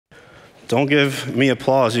Don't give me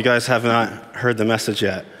applause. You guys have not heard the message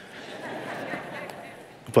yet.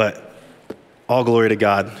 But all glory to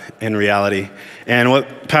God in reality. And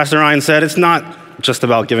what Pastor Ryan said, it's not just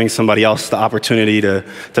about giving somebody else the opportunity to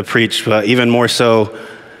preach, but even more so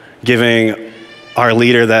giving our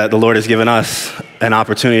leader that the Lord has given us an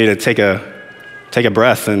opportunity to take a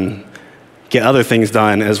breath and get other things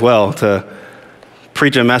done as well. To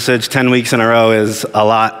preach a message 10 weeks in a row is a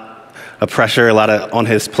lot of pressure, a lot on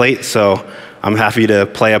his plate, so I'm happy to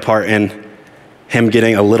play a part in him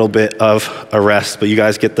getting a little bit of a rest. But you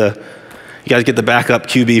guys get the backup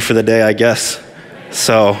QB for the day, I guess.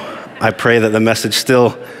 So I pray that the message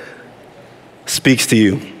still speaks to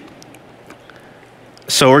you.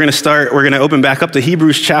 So we're going to open back up to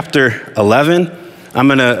Hebrews chapter 11. I'm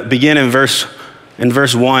going to begin in verse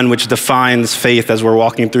 1, which defines faith as we're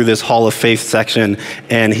walking through this Hall of Faith section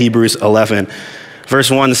in Hebrews 11. Verse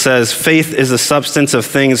 1 says, "Faith is the substance of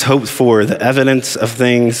things hoped for, the evidence of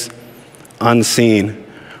things unseen."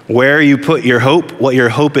 Where you put your hope, what your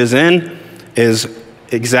hope is in, is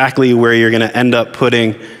exactly where you're going to end up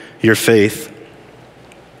putting your faith.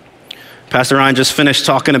 Pastor Ryan just finished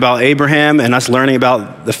talking about Abraham and us learning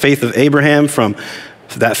about the faith of Abraham, from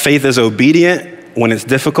that faith is obedient when it's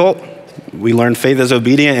difficult. We learn faith is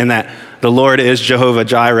obedient, and that the Lord is Jehovah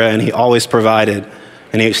Jireh, and he always provided,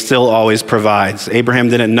 and he still always provides. Abraham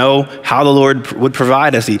didn't know how the Lord would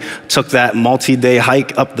provide as he took that multi-day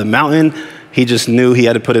hike up the mountain. He just knew he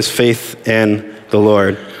had to put his faith in the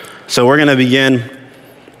Lord. So we're going to begin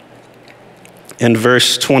in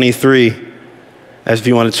verse 23, as if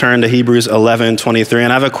you want to turn to Hebrews 11:23.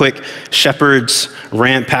 And I have a quick shepherd's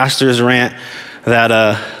rant, pastor's rant, that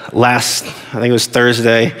last, I think it was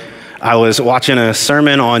Thursday, I was watching a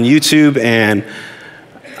sermon on YouTube, and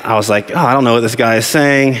I was like, I don't know what this guy is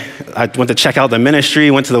saying. I went to check out the ministry,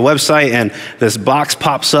 went to the website, and this box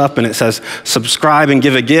pops up, and it says, subscribe and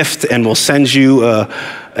give a gift, and we'll send you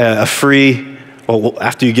a free, well,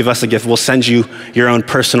 after you give us a gift, we'll send you your own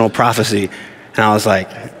personal prophecy. And I was like,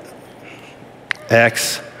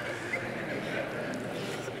 X.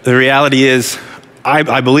 The reality is,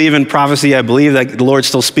 I believe in prophecy. I believe that the Lord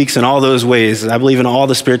still speaks in all those ways. I believe in all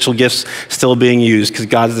the spiritual gifts still being used, because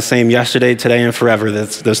God's the same yesterday, today, and forever.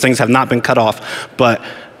 Those things have not been cut off. But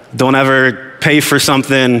don't ever pay for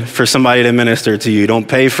something for somebody to minister to you. Don't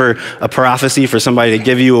pay for a prophecy for somebody to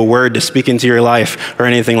give you a word to speak into your life or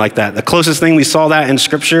anything like that. The closest thing we saw that in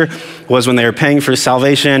Scripture was when they were paying for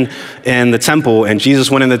salvation in the temple, and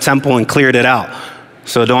Jesus went in the temple and cleared it out.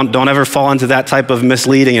 So don't ever fall into that type of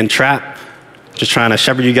misleading and trap. Just trying to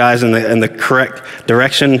shepherd you guys in the correct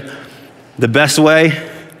direction. The best way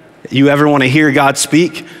you ever want to hear God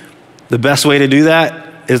speak, the best way to do that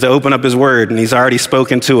is to open up his word, and he's already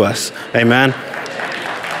spoken to us. Amen.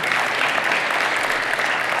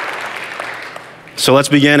 So let's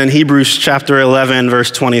begin in Hebrews chapter 11, verse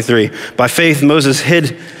 23. By faith, Moses'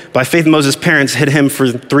 parents hid him for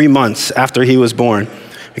 3 months after he was born,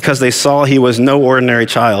 because they saw he was no ordinary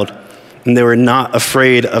child, and they were not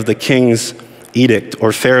afraid of the king's edict,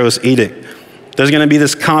 or Pharaoh's edict. There's going to be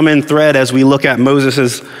this common thread as we look at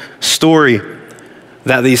Moses' story,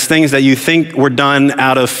 that these things that you think were done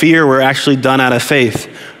out of fear were actually done out of faith.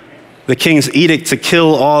 The king's edict to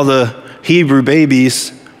kill all the Hebrew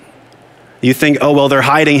babies, you think, oh, well, they're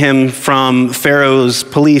hiding him from Pharaoh's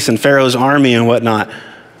police and Pharaoh's army and whatnot.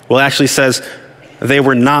 Well, it actually says they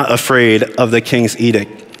were not afraid of the king's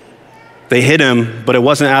edict. They hid him, but it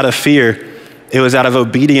wasn't out of fear. It was out of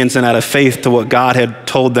obedience and out of faith to what God had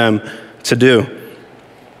told them to do.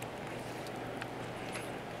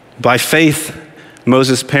 By faith,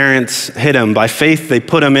 Moses' parents hid him. By faith, they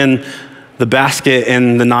put him in the basket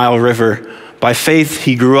in the Nile River. By faith,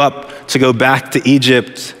 he grew up to go back to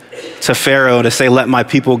Egypt, to Pharaoh, to say, let my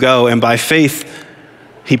people go. And by faith,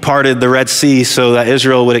 he parted the Red Sea so that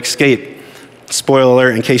Israel would escape. Spoiler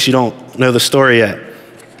alert, in case you don't know the story yet.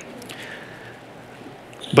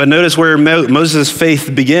 But notice where Moses'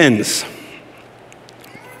 faith begins.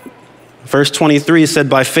 Verse 23 said,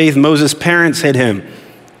 by faith, Moses' parents hid him.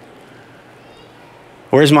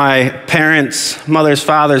 Where's my parents, mothers,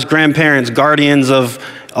 fathers, grandparents, guardians of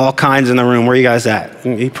all kinds in the room? Where are you guys at?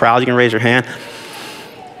 Are you proud? You can raise your hand.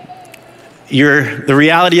 The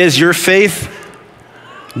reality is your faith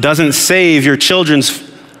doesn't save your children's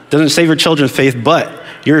faith, but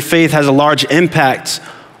your faith has a large impact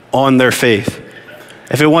on their faith.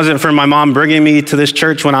 If it wasn't for my mom bringing me to this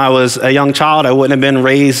church when I was a young child, I wouldn't have been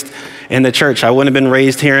raised in the church. I wouldn't have been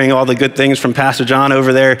raised hearing all the good things from Pastor John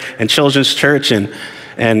over there in children's church. And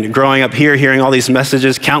And growing up here, hearing all these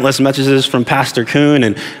messages, countless messages from Pastor Kuhn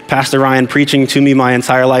and Pastor Ryan preaching to me my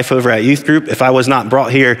entire life over at youth group, if I was not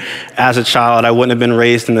brought here as a child, I wouldn't have been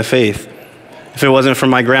raised in the faith. If it wasn't for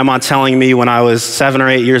my grandma telling me when I was 7 or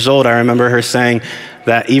 8 years old, I remember her saying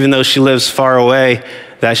that even though she lives far away,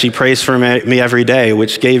 that she prays for me every day,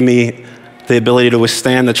 which gave me the ability to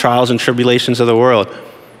withstand the trials and tribulations of the world.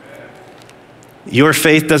 Your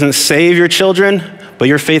faith doesn't save your children, but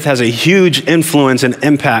your faith has a huge influence and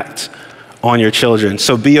impact on your children.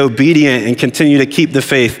 So be obedient and continue to keep the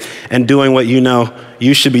faith and doing what you know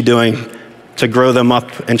you should be doing to grow them up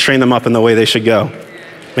and train them up in the way they should go.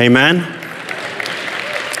 Amen?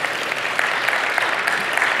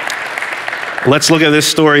 Let's look at this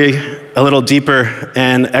story a little deeper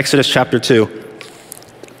in Exodus chapter 2.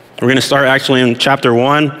 We're going to start actually in chapter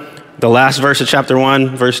 1, the last verse of chapter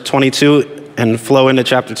 1, verse 22, and flow into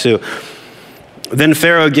chapter 2. Then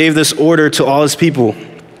Pharaoh gave this order to all his people.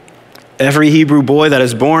 Every Hebrew boy that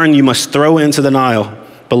is born you must throw into the Nile,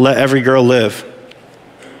 but let every girl live.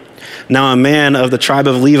 Now a man of the tribe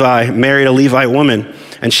of Levi married a Levite woman,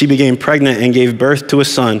 and she became pregnant and gave birth to a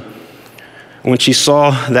son. When she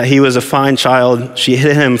saw that he was a fine child, she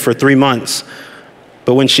hid him for 3 months.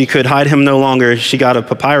 But when she could hide him no longer, she got a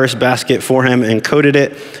papyrus basket for him and coated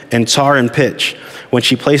it in tar and pitch. When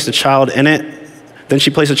she placed the child in it, then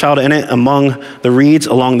she placed the child in it among the reeds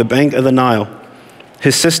along the bank of the Nile.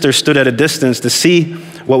 His sister stood at a distance to see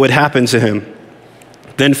what would happen to him.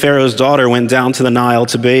 Then Pharaoh's daughter went down to the Nile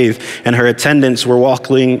to bathe, and her attendants were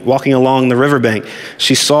walking along the riverbank.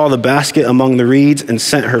 She saw the basket among the reeds and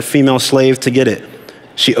sent her female slave to get it.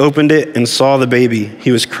 She opened it and saw the baby.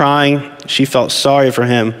 He was crying. She felt sorry for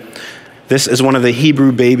him. This is one of the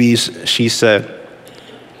Hebrew babies, she said.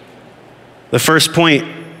 The first point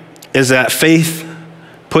is that faith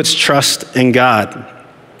puts trust in God.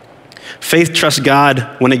 Faith trusts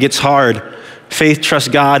God when it gets hard. Faith trusts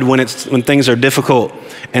God when things are difficult.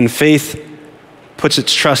 And faith puts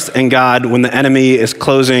its trust in God when the enemy is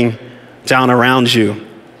closing down around you,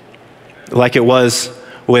 like it was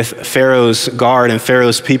with Pharaoh's guard and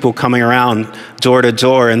Pharaoh's people coming around door to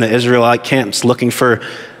door in the Israelite camps looking for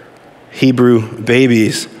Hebrew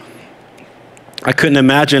babies. I couldn't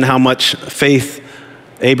imagine how much faith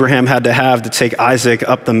Abraham had to have to take Isaac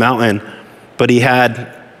up the mountain, but he had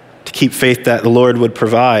to keep faith that the Lord would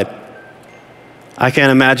provide. I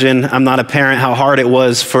can't imagine, I'm not a parent, how hard it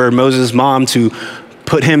was for Moses' mom to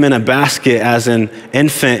put him in a basket as an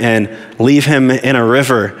infant and leave him in a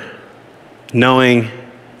river,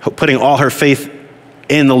 putting all her faith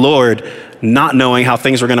in the Lord, not knowing how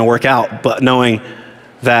things were going to work out, but knowing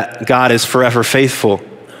that God is forever faithful.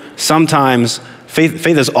 Sometimes faith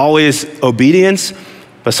is always obedience,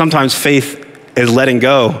 but sometimes faith is letting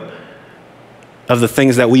go of the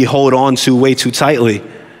things that we hold on to way too tightly.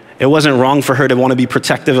 It wasn't wrong for her to want to be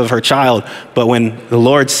protective of her child, but when the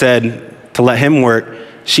Lord said to let him work,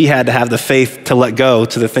 she had to have the faith to let go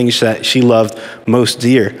to the things that she loved most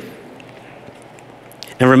dear.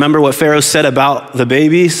 And remember what Pharaoh said about the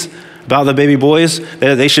babies, about the baby boys,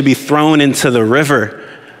 that they should be thrown into the river.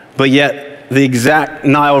 But yet the exact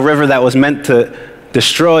Nile River that was meant to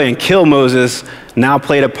destroy and kill Moses now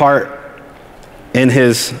played a part in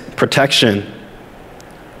his protection.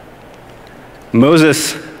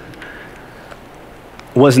 Moses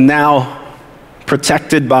was now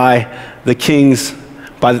protected by the king's,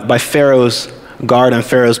 by Pharaoh's guard and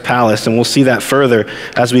Pharaoh's palace. And we'll see that further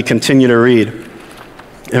as we continue to read.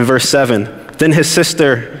 In verse 7, then his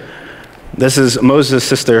sister, this is Moses'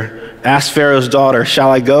 sister, asked Pharaoh's daughter, shall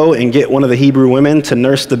I go and get one of the Hebrew women to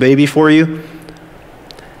nurse the baby for you?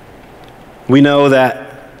 We know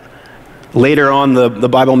that later on the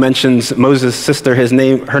Bible mentions Moses' sister,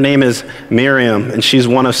 her name is Miriam, and she's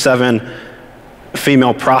one of 7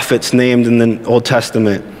 female prophets named in the Old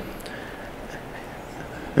Testament.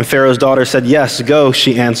 And Pharaoh's daughter said, yes, go,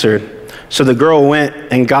 she answered. So the girl went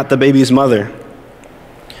and got the baby's mother.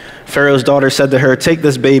 Pharaoh's daughter said to her, take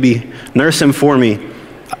this baby, nurse him for me,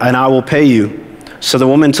 and I will pay you. So the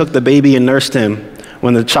woman took the baby and nursed him.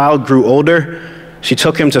 When the child grew older, she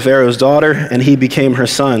took him to Pharaoh's daughter, and he became her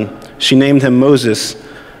son. She named him Moses,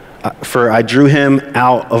 for I drew him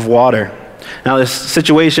out of water. Now this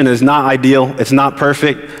situation is not ideal, it's not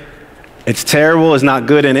perfect, it's terrible, it's not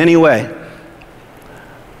good in any way.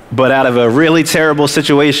 But out of a really terrible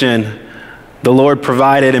situation, the Lord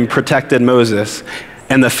provided and protected Moses.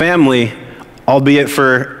 And the family, albeit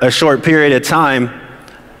for a short period of time,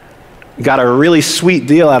 got a really sweet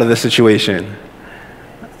deal out of the situation.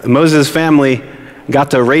 Moses' family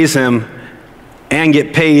got to raise him and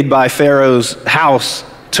get paid by Pharaoh's house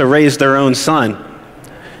to raise their own son.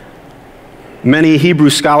 Many Hebrew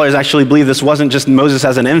scholars actually believe this wasn't just Moses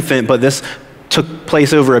as an infant, but this took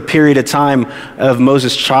place over a period of time of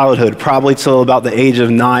Moses' childhood, probably till about the age of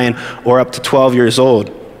 9 or up to 12 years old.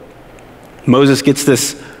 Moses gets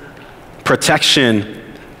this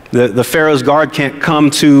protection. The Pharaoh's guard can't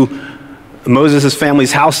come to Moses'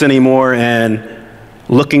 family's house anymore and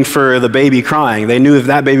looking for the baby crying. They knew if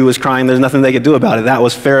that baby was crying, there's nothing they could do about it. That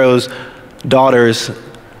was Pharaoh's daughter's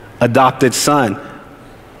adopted son.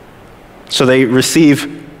 So they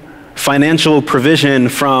receive financial provision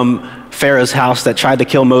from Pharaoh's house that tried to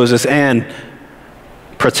kill Moses and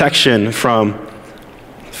protection from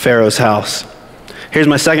Pharaoh's house. Here's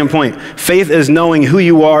my second point. Faith is knowing who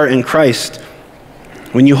you are in Christ.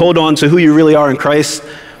 When you hold on to who you really are in Christ,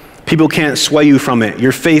 people can't sway you from it.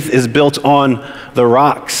 Your faith is built on the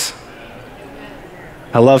rocks.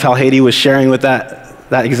 I love how Haiti was sharing with that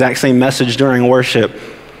exact same message during worship.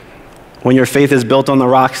 When your faith is built on the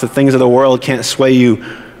rocks, the things of the world can't sway you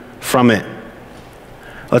from it.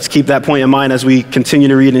 Let's keep that point in mind as we continue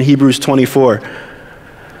to read in Hebrews 24.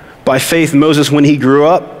 By faith, Moses, when he grew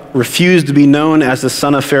up, refused to be known as the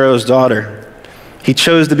son of Pharaoh's daughter. He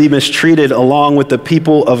chose to be mistreated along with the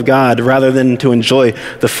people of God rather than to enjoy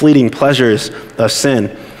the fleeting pleasures of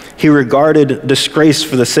sin. He regarded disgrace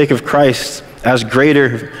for the sake of Christ as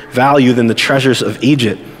greater value than the treasures of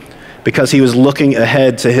Egypt, because he was looking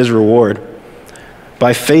ahead to his reward.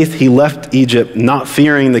 By faith, he left Egypt, not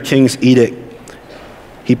fearing the king's edict.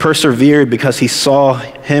 He persevered because he saw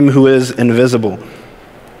him who is invisible.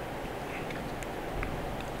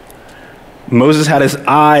 Moses had his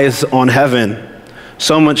eyes on heaven,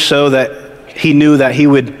 so much so that he knew that he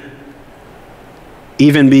would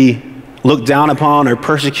even be looked down upon or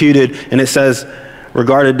persecuted, and it says,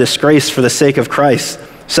 regarded disgrace for the sake of Christ.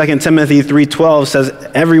 2 Timothy 3:12 says,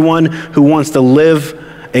 everyone who wants to live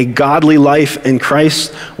a godly life in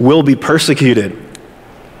Christ will be persecuted.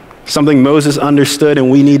 Something Moses understood and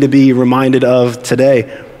we need to be reminded of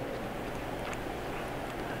today.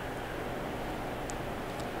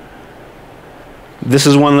 This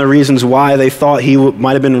is one of the reasons why they thought he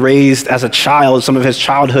might have been raised as a child, some of his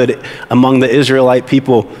childhood among the Israelite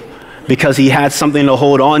people, because he had something to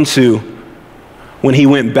hold on to when he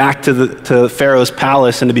went back to Pharaoh's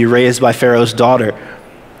palace and to be raised by Pharaoh's daughter.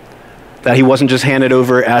 That he wasn't just handed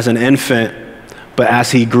over as an infant, but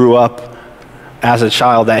as he grew up as a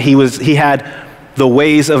child, that he had the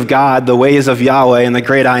ways of God, the ways of Yahweh and the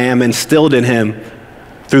great I Am instilled in him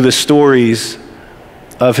through the stories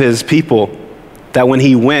of his people. That when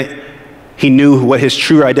he went, he knew what his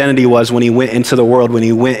true identity was when he went into the world, when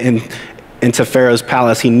he went into Pharaoh's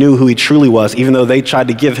palace. He knew who he truly was. Even though they tried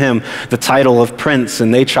to give him the title of prince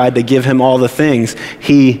and they tried to give him all the things,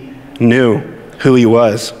 he knew who he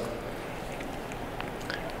was.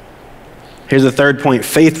 Here's the third point.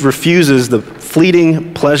 Faith refuses the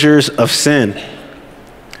fleeting pleasures of sin.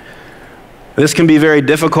 This can be very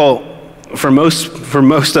difficult for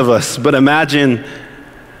most of us, but imagine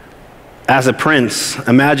as a prince,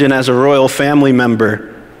 imagine as a royal family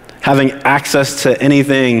member, having access to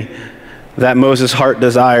anything that Moses' heart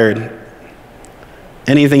desired.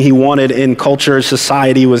 Anything he wanted in culture,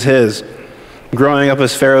 society was his. Growing up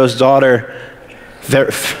as Pharaoh's daughter's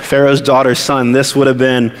son, this would have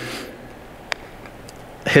been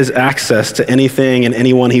his access to anything and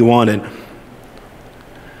anyone he wanted.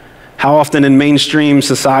 How often in mainstream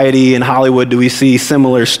society in Hollywood do we see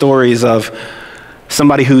similar stories of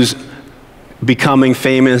somebody who's becoming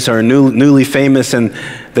famous or newly famous, and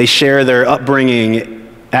they share their upbringing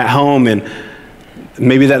at home, and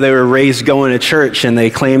maybe that they were raised going to church and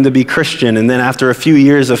they claim to be Christian, and then after a few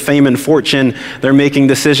years of fame and fortune, they're making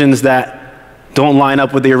decisions that don't line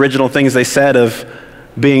up with the original things they said of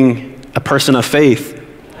being a person of faith.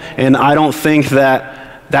 And I don't think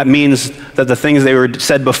that means that the things they were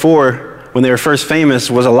said before when they were first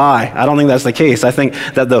famous was a lie. I don't think that's the case. I think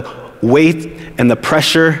that the weight and the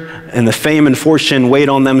pressure and the fame and fortune weighed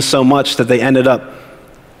on them so much that they ended up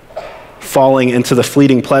falling into the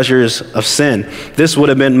fleeting pleasures of sin. This would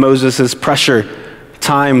have been Moses' pressure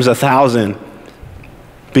times 1,000,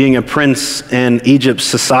 being a prince in Egypt's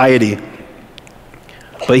society.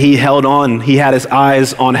 But he held on. He had his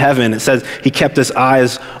eyes on heaven. It says he kept his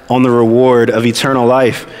eyes on the reward of eternal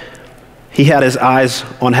life. He had his eyes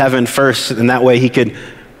on heaven first, and that way he could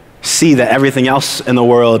see that everything else in the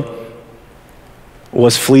world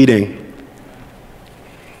was fleeting.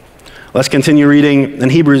 Let's continue reading in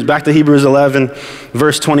Hebrews, back to Hebrews 11,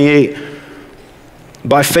 verse 28.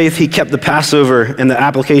 By faith he kept the Passover and the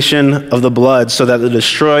application of the blood, so that the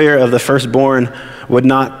destroyer of the firstborn would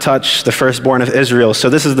not touch the firstborn of Israel. So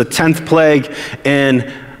this is the 10th plague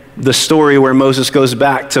in the story where Moses goes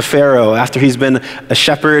back to Pharaoh after he's been a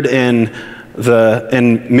shepherd in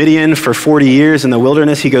Midian for 40 years in the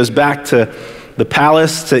wilderness. He goes back to the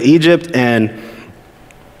palace, to Egypt, and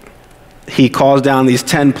he calls down these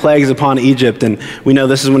 10 plagues upon Egypt. And we know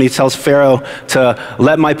this is when he tells Pharaoh to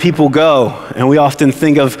let my people go. And we often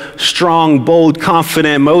think of strong, bold,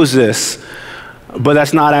 confident Moses, but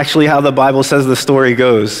that's not actually how the Bible says the story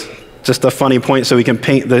goes. Just a funny point so we can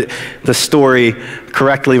paint the story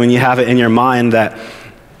correctly when you have it in your mind, that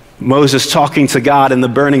Moses talking to God in the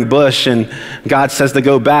burning bush, and God says to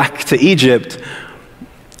go back to Egypt.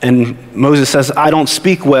 And Moses says, I don't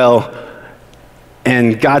speak well.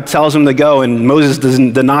 And God tells him to go, and Moses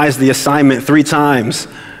denies the assignment 3 times.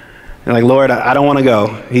 And like, Lord, I don't want to go.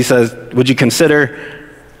 He says, would you consider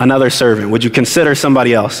another servant? Would you consider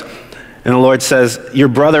somebody else? And the Lord says, your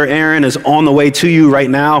brother Aaron is on the way to you right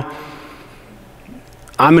now.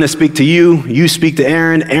 I'm going to speak to you. You speak to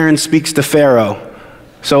Aaron. Aaron speaks to Pharaoh.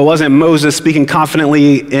 So it wasn't Moses speaking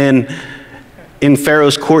confidently in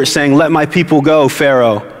Pharaoh's court saying, let my people go,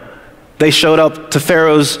 Pharaoh. They showed up to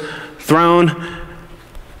Pharaoh's throne,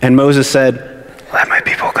 and Moses said, let my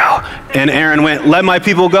people go. And Aaron went, let my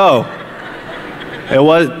people go.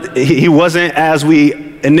 He wasn't as we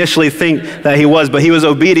initially think that he was, but he was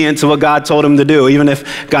obedient to what God told him to do, even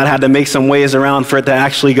if God had to make some ways around for it to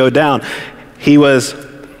actually go down. He was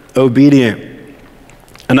obedient.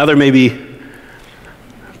 Another maybe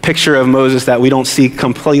picture of Moses that we don't see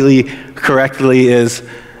completely correctly is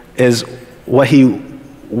where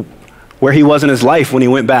he was in his life when he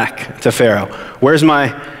went back to Pharaoh. Where's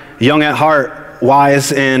my young at heart,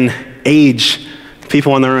 wise in age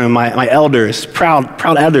people in the room, my elders,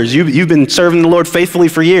 proud elders? You've been serving the Lord faithfully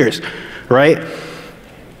for years, right?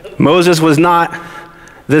 Moses was not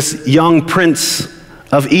this young prince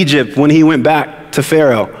of Egypt when he went back to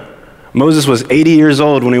Pharaoh. Moses was 80 years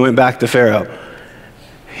old when he went back to Pharaoh.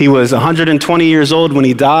 He was 120 years old when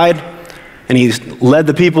he died, and he led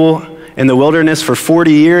the people in the wilderness for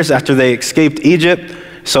 40 years after they escaped Egypt.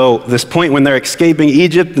 So this point when they're escaping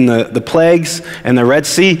Egypt and the plagues and the Red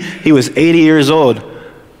Sea, he was 80 years old.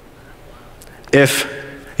 If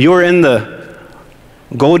you're in the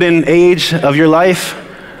golden age of your life,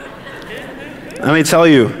 let me tell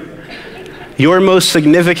you, your most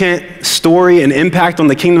significant story and impact on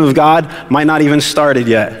the kingdom of God might not even started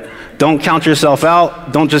yet. Don't count yourself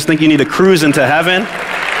out. Don't just think you need to cruise into heaven.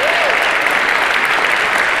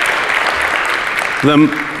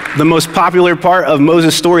 The most popular part of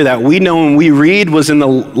Moses' story that we know and we read was in the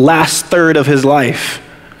last third of his life.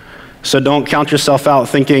 So don't count yourself out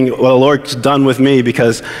thinking, well, the Lord's done with me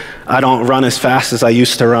because I don't run as fast as I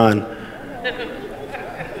used to run.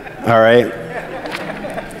 All right?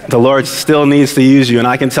 The Lord still needs to use you. And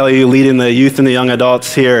I can tell you, leading the youth and the young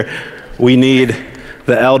adults here, we need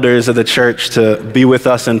the elders of the church to be with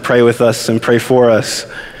us and pray with us and pray for us.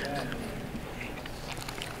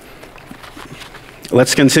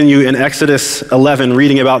 Let's continue in Exodus 11,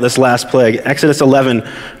 reading about this last plague. Exodus 11,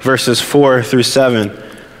 verses 4 through 7.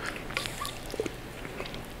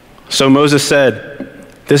 So Moses said,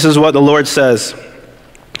 this is what the Lord says.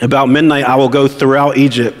 About midnight I will go throughout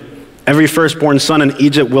Egypt. Every firstborn son in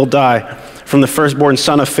Egypt will die, from the firstborn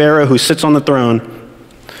son of Pharaoh who sits on the throne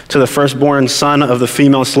to the firstborn son of the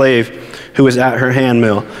female slave who is at her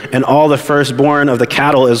handmill, and all the firstborn of the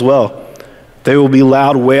cattle as well. There will be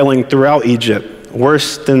loud wailing throughout Egypt,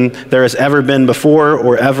 worse than there has ever been before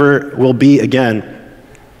or ever will be again.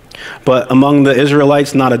 But among the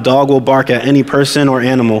Israelites, not a dog will bark at any person or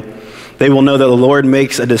animal. They will know that the Lord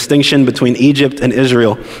makes a distinction between Egypt and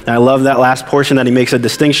Israel. And I love that last portion, that he makes a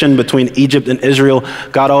distinction between Egypt and Israel.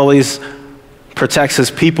 God always protects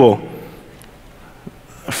his people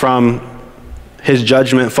from his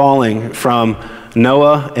judgment falling, from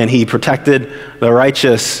Noah, and he protected the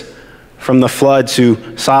righteous from the flood,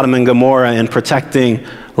 to Sodom and Gomorrah, and protecting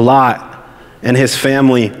Lot and his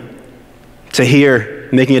family, to here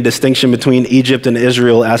making a distinction between Egypt and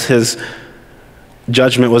Israel as his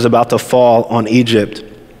judgment was about to fall on Egypt.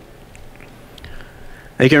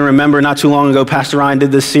 You can remember not too long ago, Pastor Ryan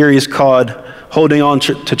did this series called Holding On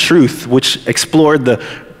to Truth, which explored the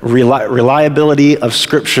reliability of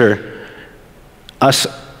Scripture, us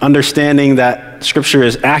understanding that Scripture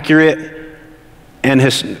is accurate and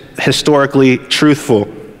historically truthful.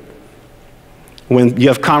 When you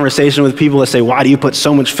have conversation with people that say, why do you put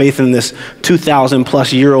so much faith in this 2,000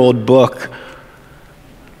 plus year old book?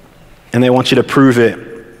 And they want you to prove it.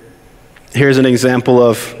 Here's an example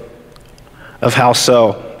of how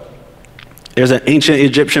so. There's an ancient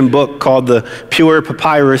Egyptian book called the Pure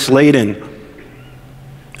Papyrus Laden.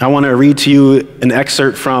 I want to read to you an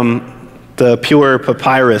excerpt from the pure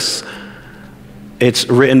papyrus. It's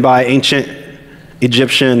written by ancient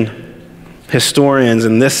Egyptian historians,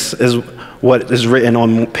 and this is what is written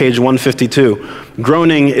on page 152.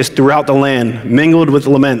 Groaning is throughout the land, mingled with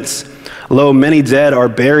laments. Lo, many dead are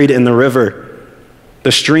buried in the river.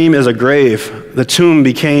 The stream is a grave. The tomb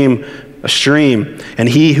became a stream, and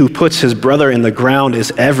he who puts his brother in the ground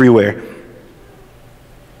is everywhere.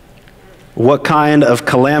 What kind of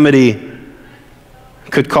calamity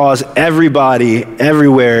could cause everybody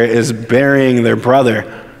everywhere is burying their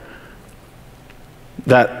brother?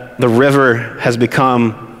 That the river has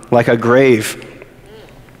become like a grave.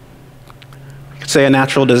 You could say a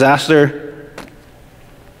natural disaster.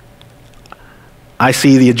 I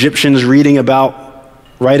see the Egyptians writing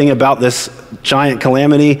about this giant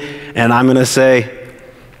calamity, and I'm going to say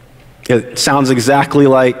it sounds exactly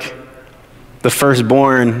like the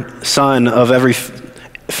firstborn son of every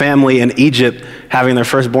family in Egypt having their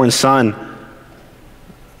firstborn son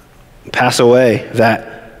pass away,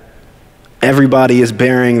 that everybody is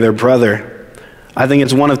burying their brother. I think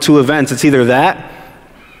it's one of two events. It's either that,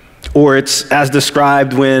 or it's as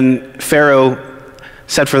described when Pharaoh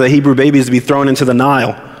said for the Hebrew babies to be thrown into the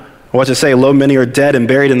Nile. What's it say? Lo, many are dead and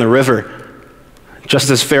buried in the river, just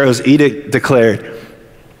as Pharaoh's edict declared.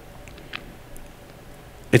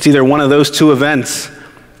 It's either one of those two events.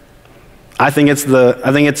 I think it's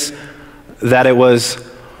that it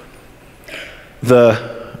was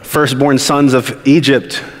the firstborn sons of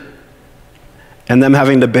Egypt and them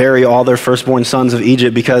having to bury all their firstborn sons of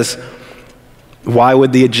Egypt, because why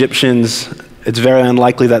would the Egyptians, it's very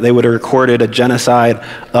unlikely that they would have recorded a genocide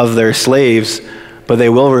of their slaves, but they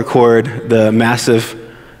will record the massive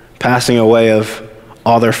passing away of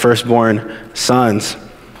all their firstborn sons.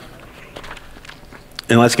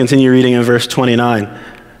 And let's continue reading in verse 29,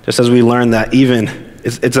 just as we learn that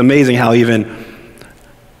it's amazing how even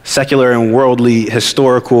secular and worldly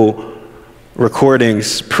historical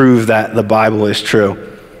recordings prove that the Bible is true.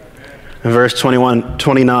 In verse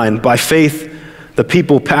 29, by faith the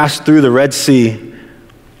people passed through the Red Sea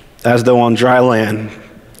as though on dry land,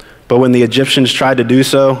 but when the Egyptians tried to do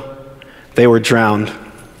so, they were drowned.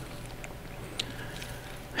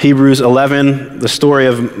 Hebrews 11, the story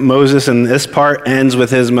of Moses in this part ends with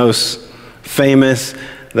his most famous,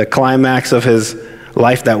 the climax of his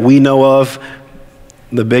life that we know of,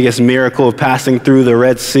 the biggest miracle of passing through the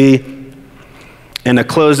Red Sea. And to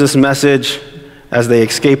close this message, as they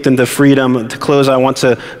escaped into freedom, to close, I want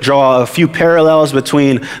to draw a few parallels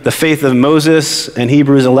between the faith of Moses in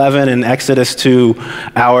Hebrews 11 and Exodus to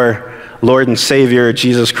our Lord and Savior,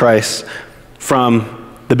 Jesus Christ.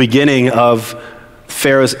 From the beginning of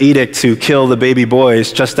Pharaoh's edict to kill the baby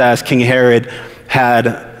boys, just as King Herod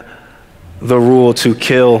had the rule to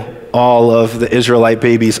kill all of the Israelite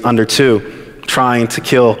babies under 2, trying to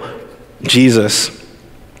kill Jesus.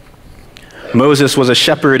 Moses was a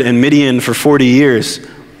shepherd in Midian for 40 years.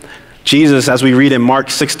 Jesus, as we read in Mark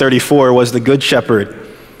 6:34, was the good shepherd.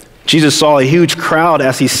 Jesus saw a huge crowd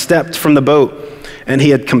as he stepped from the boat, and he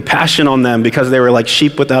had compassion on them because they were like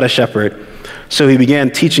sheep without a shepherd. So he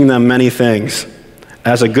began teaching them many things,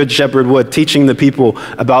 as a good shepherd would, teaching the people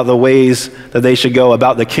about the ways that they should go,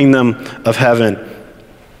 about the kingdom of heaven.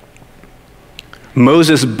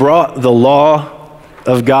 Moses brought the law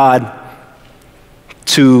of God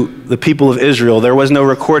to the people of Israel. There was no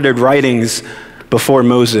recorded writings before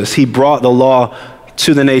Moses. He brought the law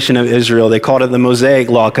to the nation of Israel. They called it the Mosaic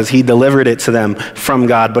law because he delivered it to them from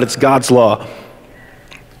God, but it's God's law.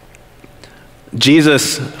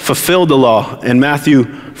 Jesus fulfilled the law. In Matthew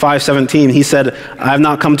 5:17, he said, I have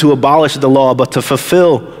not come to abolish the law, but to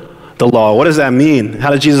fulfill the law. What does that mean?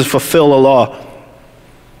 How did Jesus fulfill the law?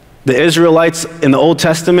 The Israelites in the Old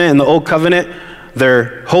Testament, in the Old Covenant,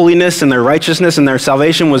 their holiness and their righteousness and their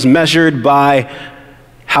salvation was measured by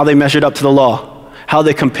how they measured up to the law, how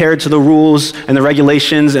they compared to the rules and the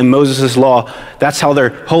regulations in Moses' law. That's how their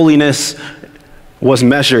holiness was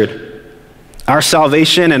measured. Our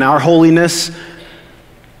salvation and our holiness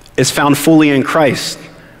is found fully in Christ.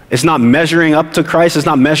 It's not measuring up to Christ. It's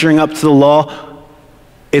not measuring up to the law.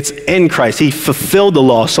 It's in Christ. He fulfilled the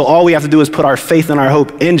law. So all we have to do is put our faith and our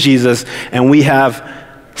hope in Jesus, and we have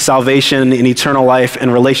salvation and eternal life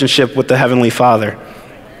and relationship with the Heavenly Father.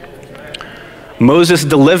 Moses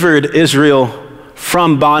delivered Israel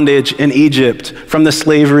from bondage in Egypt, from the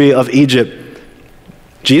slavery of Egypt.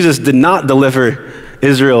 Jesus did not deliver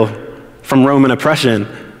Israel from Roman oppression,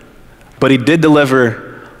 but he did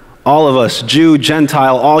deliver all of us, Jew,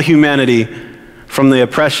 Gentile, all humanity, from the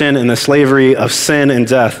oppression and the slavery of sin and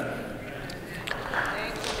death.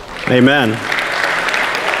 Amen.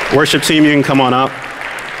 Worship team, you can come on up.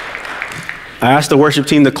 I asked the worship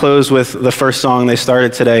team to close with the first song they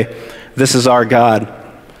started today, This Is Our God.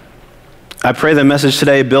 I pray the message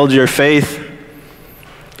today builds your faith.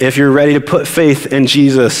 If you're ready to put faith in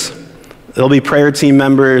Jesus, there'll be prayer team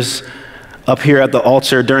members up here at the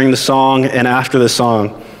altar during the song and after the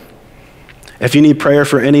song. If you need prayer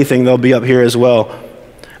for anything, they'll be up here as well.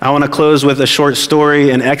 I want to close with a short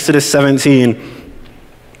story in Exodus 17.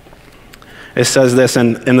 It says this,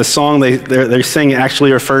 and in the song they sing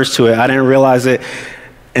actually refers to it. I didn't realize it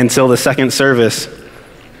until the second service.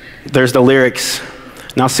 There's the lyrics.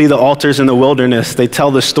 Now see the altars in the wilderness. They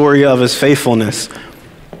tell the story of his faithfulness.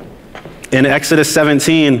 In Exodus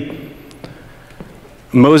 17,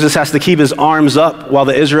 Moses has to keep his arms up while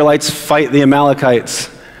the Israelites fight the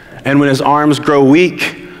Amalekites. And when his arms grow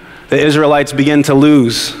weak, the Israelites begin to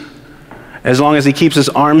lose. As long as he keeps his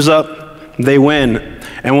arms up, they win.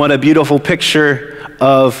 And what a beautiful picture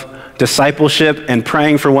of discipleship and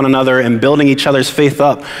praying for one another and building each other's faith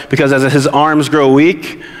up. Because as his arms grow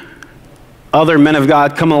weak, other men of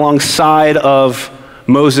God come alongside of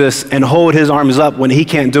Moses and hold his arms up when he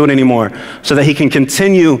can't do it anymore, so that he can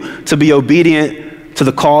continue to be obedient to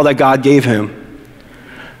the call that God gave him.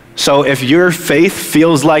 So if your faith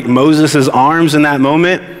feels like Moses' arms in that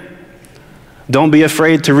moment, don't be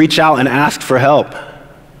afraid to reach out and ask for help.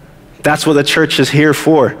 That's what the church is here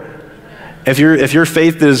for. If your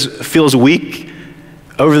faith feels weak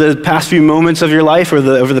over the past few moments of your life or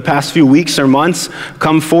over the past few weeks or months,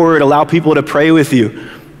 come forward, allow people to pray with you.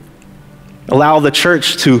 Allow the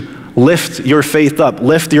church to lift your faith up,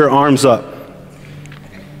 lift your arms up.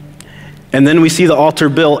 And then we see the altar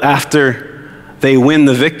built after they win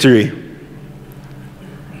the victory.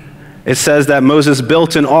 It says that Moses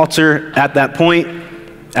built an altar at that point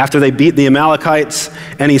after they beat the Amalekites,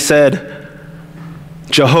 and he said,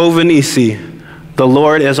 Jehovah Nissi, the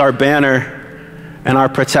Lord is our banner and our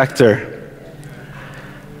protector.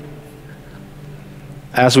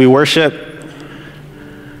 As we worship,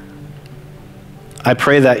 I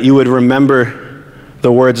pray that you would remember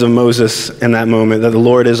the words of Moses in that moment, that the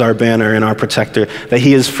Lord is our banner and our protector, that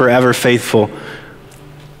he is forever faithful,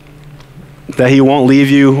 that he won't leave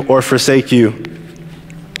you or forsake you.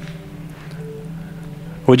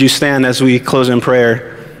 Would you stand as we close in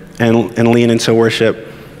prayer and lean into worship?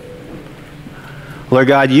 Lord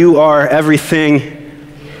God, you are everything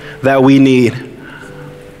that we need.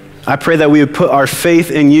 I pray that we would put our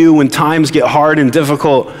faith in you when times get hard and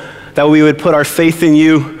difficult, that we would put our faith in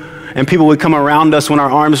you and people would come around us when our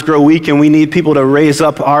arms grow weak and we need people to raise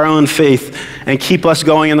up our own faith and keep us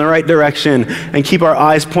going in the right direction and keep our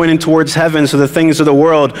eyes pointing towards heaven so the things of the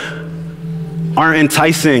world aren't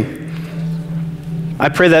enticing. I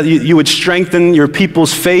pray that you would strengthen your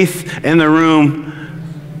people's faith in the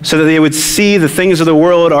room so that they would see the things of the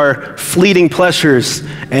world are fleeting pleasures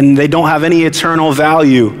and they don't have any eternal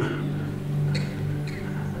value.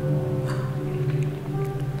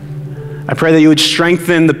 I pray that you would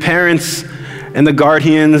strengthen the parents and the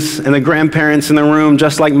guardians and the grandparents in the room,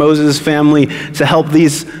 just like Moses' family, to help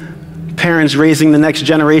these parents raising the next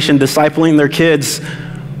generation, discipling their kids,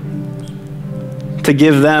 to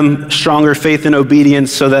give them stronger faith and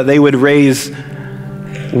obedience so that they would raise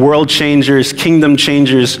world changers, kingdom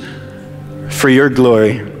changers for your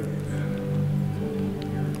glory.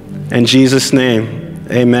 In Jesus' name,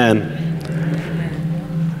 amen.